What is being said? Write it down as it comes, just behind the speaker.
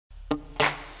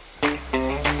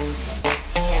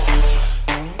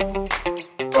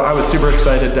I was super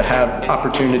excited to have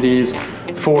opportunities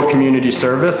for community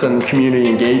service and community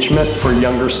engagement for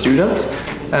younger students.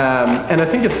 And I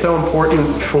think it's so important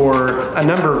for a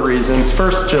number of reasons.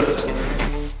 First, just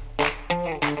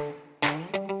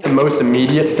the most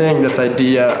immediate thing, this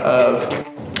idea of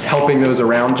helping those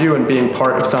around you and being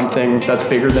part of something that's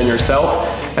bigger than yourself.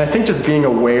 And I think just being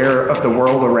aware of the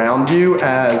world around you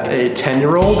as a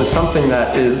 10-year-old is something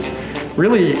that is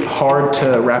really hard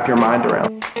to wrap your mind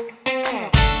around.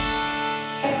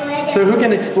 So who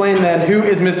can explain then who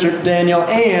is Mr. Daniel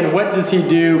and what does he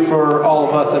do for all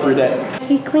of us every day?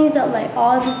 He cleans up like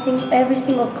all the things, every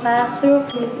single classroom.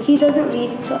 He doesn't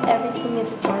leave until everything is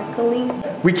sparkly.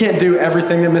 We can't do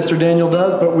everything that Mr. Daniel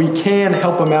does, but we can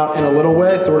help him out in a little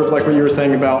way, sort of like what you were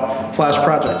saying about flash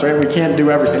projects, right? We can't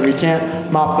do everything. We can't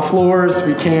mop the floors,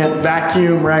 we can't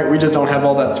vacuum, right? We just don't have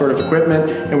all that sort of equipment,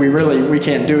 and we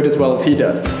can't do it as well as he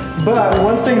does. But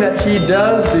one thing that he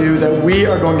does do that we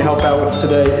are going to help out with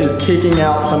today is taking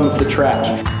out some of the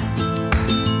trash.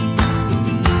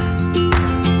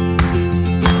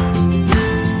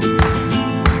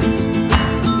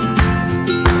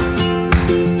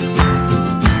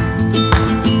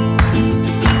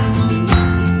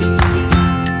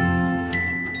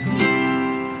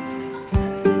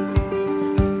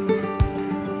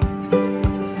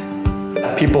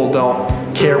 People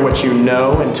don't care what you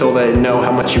know until they know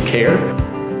how much you care.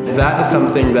 That is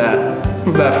something that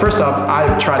first off,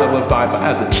 I try to live by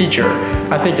as a teacher.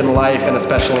 I think in life, and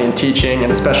especially in teaching,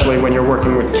 and especially when you're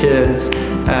working with kids,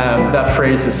 that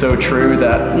phrase is so true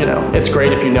that, you know, it's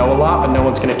great if you know a lot, but no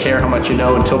one's going to care how much you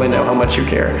know until they know how much you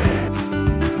care.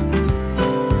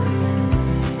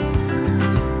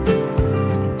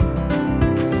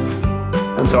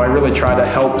 And so I really try to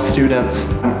help students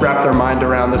wrap their mind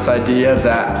around this idea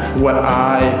that what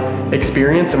I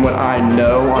experience and what I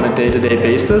know on a day-to-day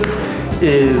basis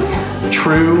is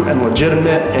true and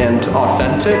legitimate and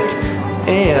authentic,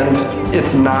 and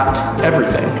it's not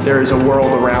everything. There is a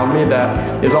world around me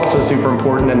that is also super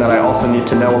important and that I also need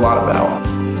to know a lot about.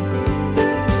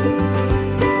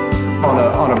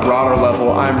 On a broader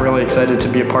level, I'm really excited to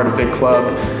be a part of Big Club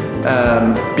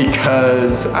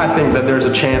because I think that there's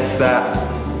a chance that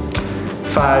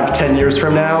 5-10 years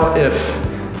from now, if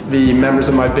the members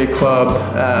of my Big Club,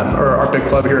 or our Big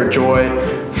Club here at Joy,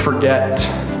 forget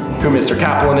who Mr.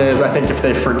 Kaplan is, I think if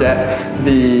they forget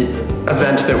the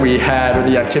event that we had or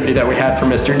the activity that we had for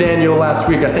Mr. Daniel last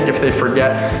week, I think if they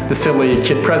forget the silly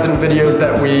Kid President videos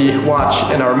that we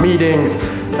watch in our meetings,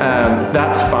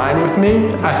 that's fine with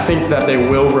me. I think that they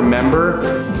will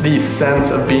remember the sense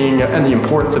of being and the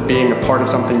importance of being a part of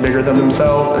something bigger than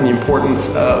themselves, and the importance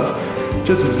of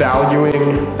just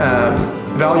valuing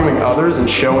others and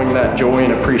showing that joy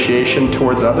and appreciation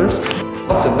towards others.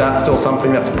 If that's still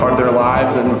something that's a part of their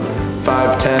lives in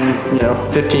 5,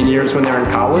 10, 15 years when they're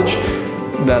in college,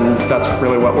 then that's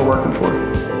really what we're working for.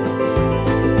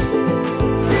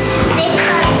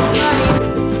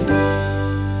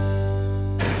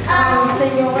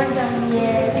 Señor,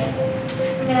 también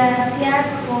gracias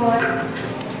por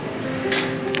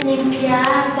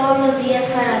limpiar todos los días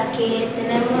para que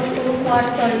tenemos un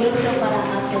cuarto limpio para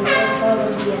aprender todos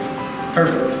los días.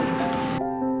 Perfect.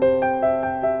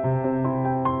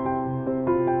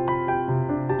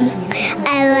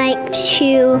 I like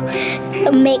to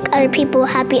make other people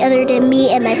happy other than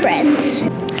me and my friends.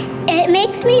 It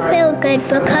makes me feel good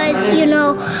because, you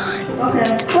know,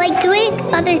 like doing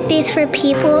other things for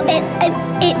people,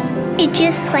 it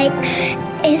just like,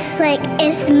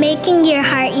 it's making your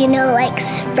heart, you know, like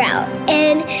sprout.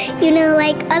 And, you know,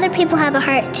 like other people have a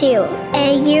heart too.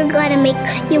 And you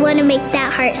want to make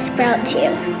that heart sprout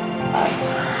too.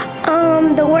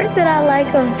 The work that I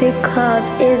like of Big Club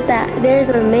is that there's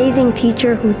an amazing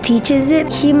teacher who teaches it.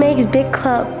 He makes Big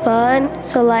Club fun,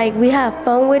 so like we have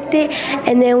fun with it,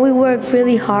 and then we work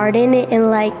really hard in it, and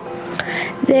like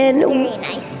then very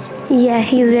nice. Yeah,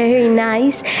 he's very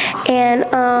nice, and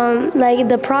like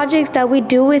the projects that we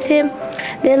do with him,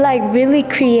 they're like really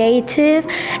creative,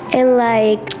 and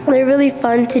like they're really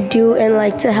fun to do, and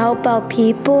like to help out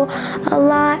people a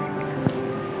lot.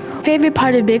 Favorite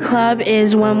part of Big Club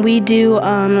is when we do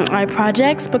our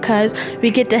projects, because we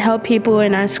get to help people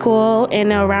in our school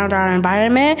and around our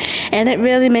environment, and it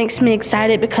really makes me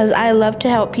excited because I love to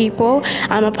help people.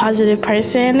 I'm a positive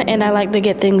person and I like to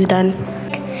get things done.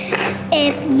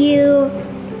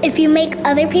 If you make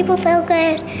other people feel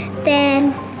good,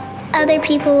 then other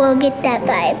people will get that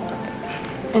vibe.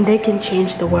 And they can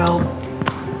change the world.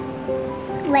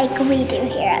 Like we do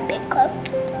here at Big Club.